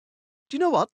Do you know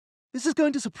what? This is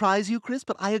going to surprise you, Chris,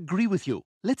 but I agree with you.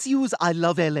 Let's use I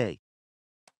Love LA.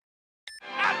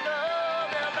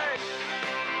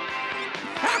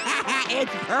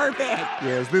 It's perfect!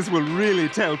 Yes, this will really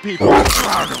tell people.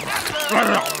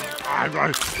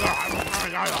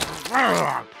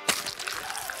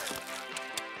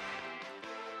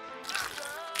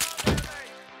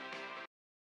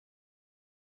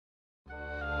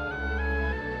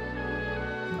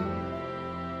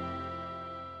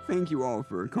 Thank you all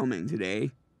for coming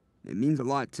today. It means a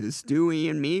lot to Stewie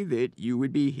and me that you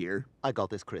would be here. I got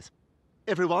this, Chris.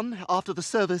 Everyone, after the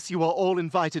service, you are all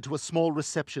invited to a small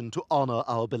reception to honor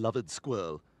our beloved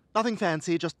squirrel. Nothing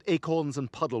fancy, just acorns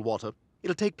and puddle water.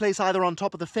 It'll take place either on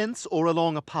top of the fence or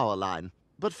along a power line.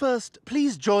 But first,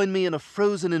 please join me in a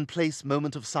frozen-in-place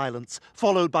moment of silence,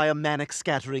 followed by a manic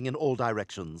scattering in all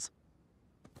directions.